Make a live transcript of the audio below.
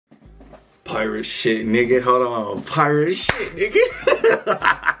Pirate shit, nigga. Hold on. Pirate shit, nigga.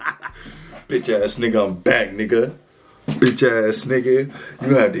 Bitch ass nigga, I'm back, nigga. Bitch ass nigga. You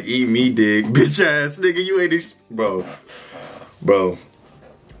gonna have to eat me, dick. Bitch ass nigga, you ain't Bro,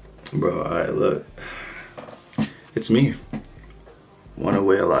 alright, look. It's me.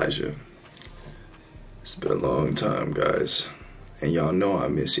 Runaway Elisha. It's been a long time, guys. And y'all know I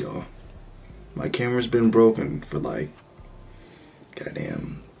miss y'all. My camera's been broken for like,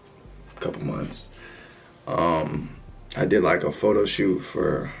 goddamn, couple months. I did like a photo shoot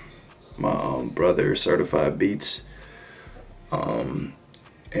for my brother, Certified Beats. And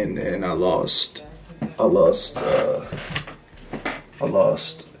then I lost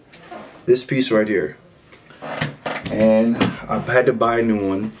this piece right here. And I had to buy a new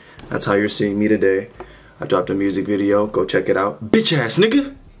one. That's how you're seeing me today. I dropped a music video. Go check it out. Bitch ass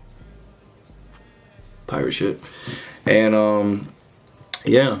nigga. Pirate shit. And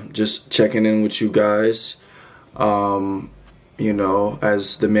yeah, just checking in with you guys. You know,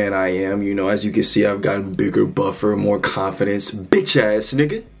 as the man I am, you know, as you can see, I've gotten bigger, buffer, more confidence. Bitch ass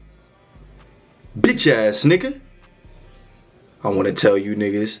nigga. Bitch ass nigga. I want to tell you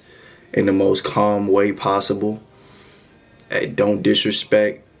niggas in the most calm way possible. Hey, don't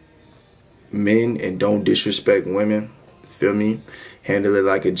disrespect men and don't disrespect women. Feel me? Handle it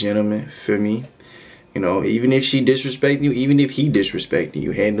like a gentleman. Feel me? You know, even if she disrespecting you, even if he disrespecting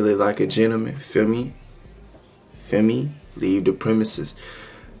you, handle it like a gentleman. Feel me? Feel me? Leave the premises.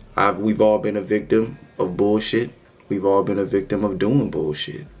 We've all been a victim of bullshit. We've all been a victim of doing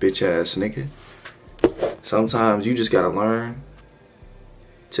bullshit. Bitch ass nigga. Sometimes you just gotta learn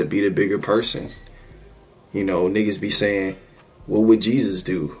to be the bigger person. You know, niggas be saying, what would Jesus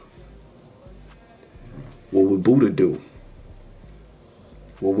do? What would Buddha do?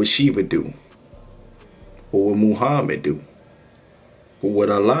 What would Shiva do? What would Muhammad do? What would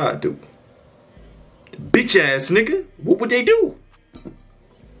Allah do? Bitch ass nigga, what would they do?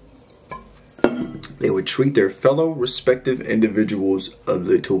 They would treat their fellow respective individuals a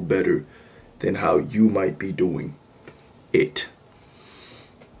little better than how you might be doing it.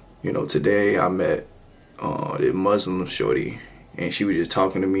 You know, today I met the Muslim shorty, and she was just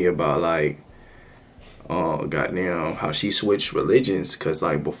talking to me about like, goddamn, how she switched religions. Cause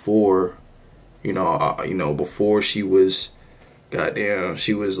like before, before she was, goddamn,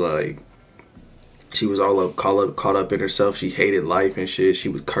 she was like, she was caught up in herself. She hated life and shit. She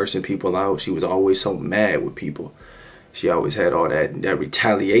was cursing people out. She was always so mad with people. She always had all that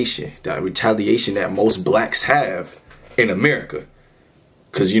retaliation that most blacks have in America.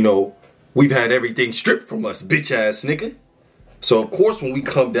 Cause you know, we've had everything stripped from us, bitch ass nigga. So of course when we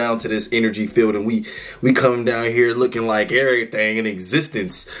come down to this energy field and we come down here looking like everything in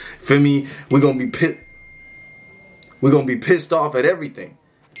existence, feel me? We're gonna be pissed off at everything.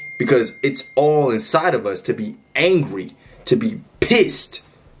 Because it's all inside of us to be angry, to be pissed.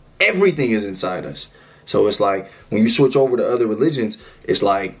 Everything is inside us. So it's like when you switch over to other religions, it's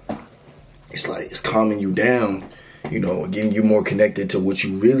calming you down, you know, getting you more connected to what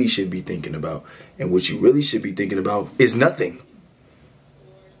you really should be thinking about. And what you really should be thinking about is nothing.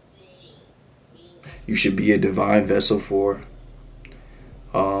 You should be a divine vessel for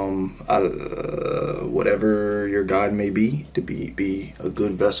whatever your God may be, to be a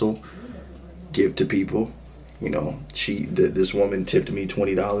good vessel, give to people. You know, this woman tipped me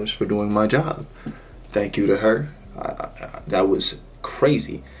 $20 for doing my job. Thank you to her. That was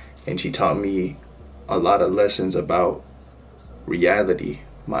crazy. And she taught me a lot of lessons about reality,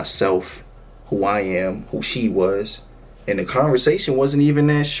 myself, who I am, who she was. And the conversation wasn't even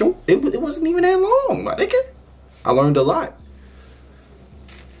that short. It wasn't even that long, my nigga. I learned a lot.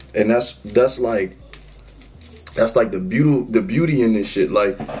 And that's like the beauty in this shit.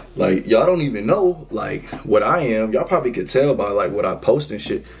 Like y'all don't even know like what I am. Y'all probably could tell by like what I post and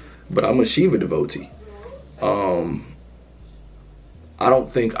shit, but I'm a Shiva devotee. I don't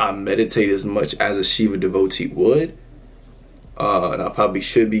think I meditate as much as a Shiva devotee would. And I probably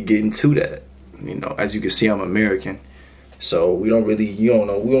should be getting to that. You know, as you can see, I'm American. So we don't really get, you know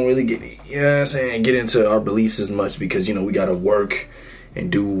what I'm saying, get into our beliefs as much because, you know, we gotta work and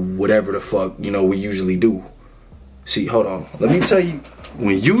do whatever the fuck, you know, we usually do. See, hold on. Let me tell you,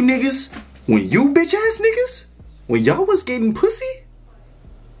 when you bitch ass niggas, when y'all was getting pussy,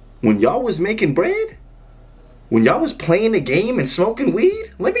 when y'all was making bread, when y'all was playing the game and smoking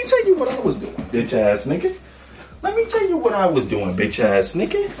weed, let me tell you what I was doing, bitch ass nigga. Let me tell you what I was doing, bitch ass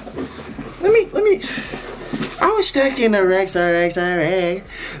nigga. Let me. I was stacking the racks.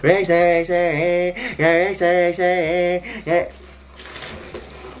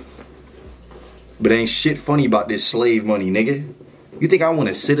 But ain't shit funny about this slave money, nigga. You think I want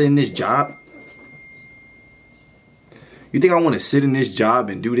to sit in this job You think I want to sit in this job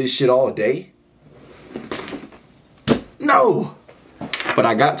and do this shit all day? No! But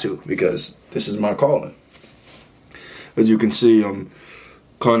I got to, because this is my calling. As you can see, I'm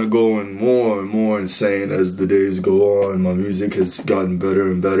kind of going more and more insane as the days go on. My music has gotten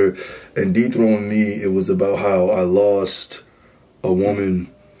better and better. And Dethrone Me, it was about how I lost a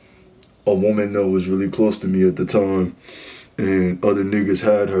woman that was really close to me at the time, and other niggas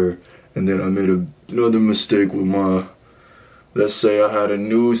had her. And then I made another mistake with let's say I had a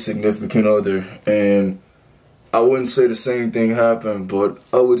new significant other, and I wouldn't say the same thing happened, but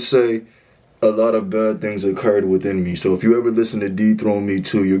I would say a lot of bad things occurred within me. So if you ever listen to Dethrone Me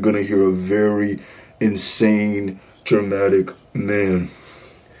 2, you're gonna hear a very insane, dramatic man.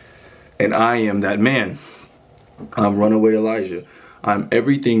 And I am that man. I'm Runaway Elisha. I'm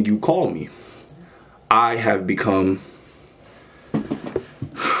everything you call me. I have become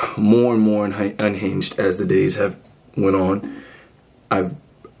more and more unhinged as the days have went on. I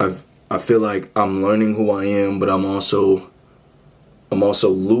feel like I'm learning who I am, but I'm also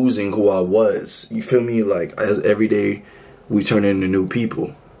losing who I was. You feel me? Like, as every day we turn into new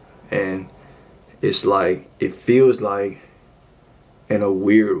people, and it's like, it feels like in a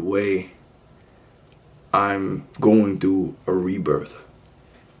weird way I'm going through a rebirth.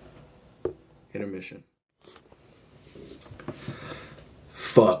 Intermission.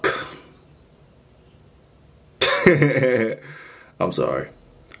 Fuck. I'm sorry.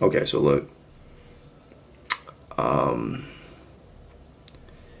 Okay, so look.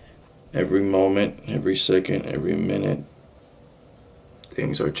 Every moment, every second, every minute,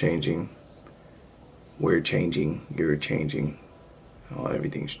 things are changing. We're changing. You're changing.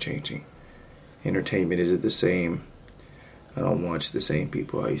 Everything's changing. Entertainment isn't the same. I don't watch the same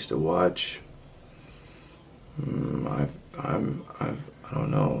people I used to watch. I don't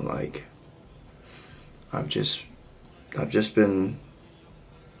know. Like, I've just been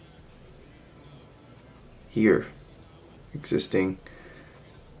here, existing.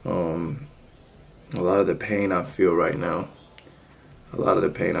 A lot of the pain I feel right now,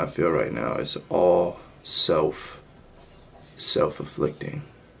 is all self-afflicting.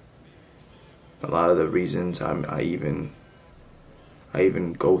 A lot of the reasons I even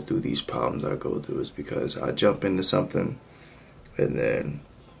go through these problems I go through is because I jump into something, and then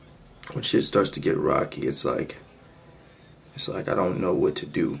when shit starts to get rocky, it's like I don't know what to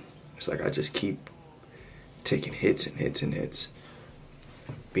do. It's like I just keep taking hits and hits and hits.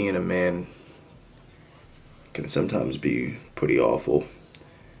 Being a man can sometimes be pretty awful.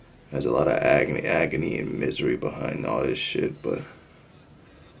 There's a lot of agony and misery behind all this shit, but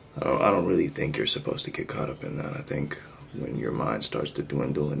I don't really think you're supposed to get caught up in that. I think when your mind starts to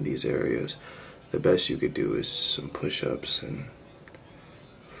dwindle in these areas, the best you could do is some push-ups and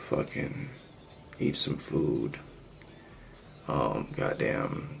fucking eat some food.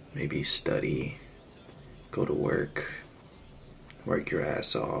 Goddamn, maybe study, go to work your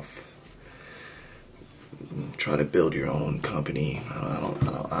ass off, try to build your own company.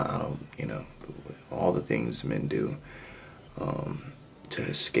 I don't, you know, all the things men do to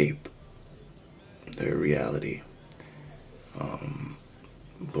escape their reality.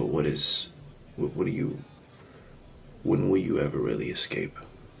 But when will you ever really escape?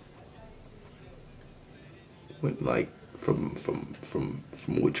 When, like, from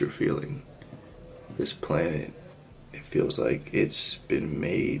what you're feeling, this planet, it feels like it's been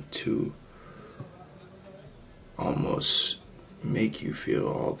made to almost make you feel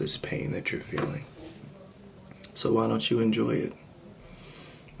all this pain that you're feeling. So why don't you enjoy it?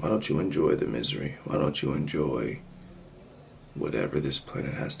 Why don't you enjoy the misery? Why don't you enjoy whatever this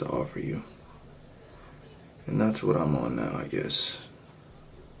planet has to offer you? And that's what I'm on now, I guess.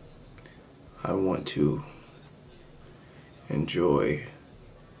 I want to enjoy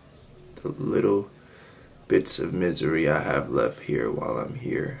the little bits of misery I have left here while I'm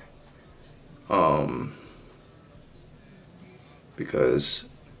here. Because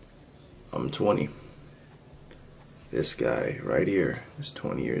I'm 20. This guy right here is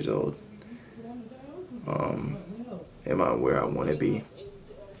 20 years old. Am I where I want to be?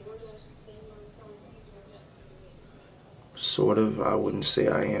 Sort of. I wouldn't say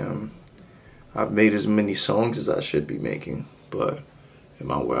I am. I've made as many songs as I should be making, but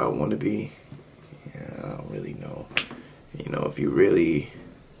am I where I want to be? Yeah, I don't really know. You know, if you really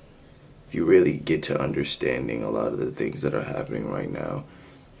get to understanding a lot of the things that are happening right now,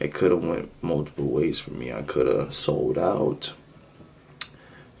 it could have went multiple ways for me. I could have sold out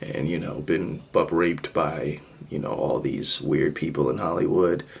and, you know, been raped by, you know, all these weird people in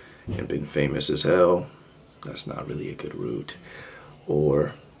Hollywood and been famous as hell. That's not really a good route.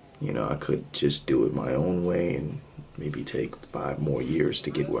 Or You know, I could just do it my own way and maybe take 5 more years to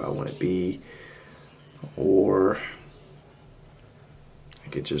get where I want to be, or I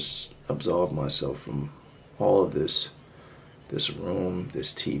could just absolve myself from all of this room,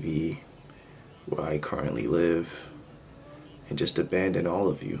 this TV, where I currently live, and just abandon all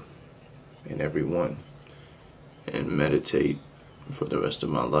of you and everyone and meditate for the rest of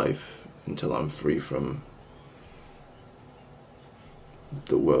my life until I'm free from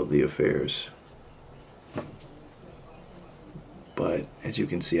the worldly affairs. But as you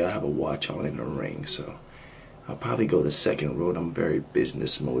can see, I have a watch on and a ring, so I'll probably go the second road. I'm very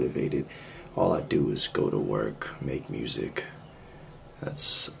business motivated. All I do is go to work, make music.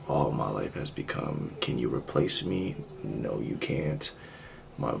 That's all my life has become. Can you replace me? No, you can't.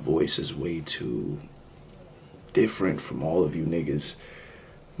 My voice is way too different from all of you niggas.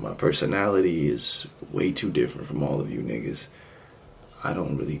 My personality is way too different from all of you niggas. I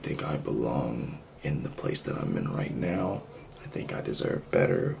don't really think I belong in the place that I'm in right now. I think I deserve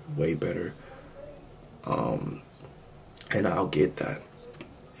better, way better. And I'll get that.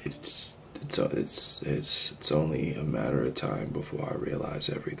 It's only a matter of time before I realize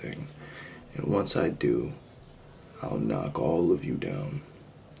everything. And once I do, I'll knock all of you down,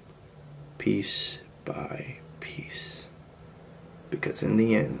 piece by piece. Because in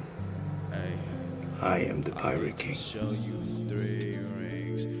the end, I am the Pirate King. Show you 3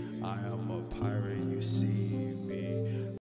 rings. I am a pirate, you see me.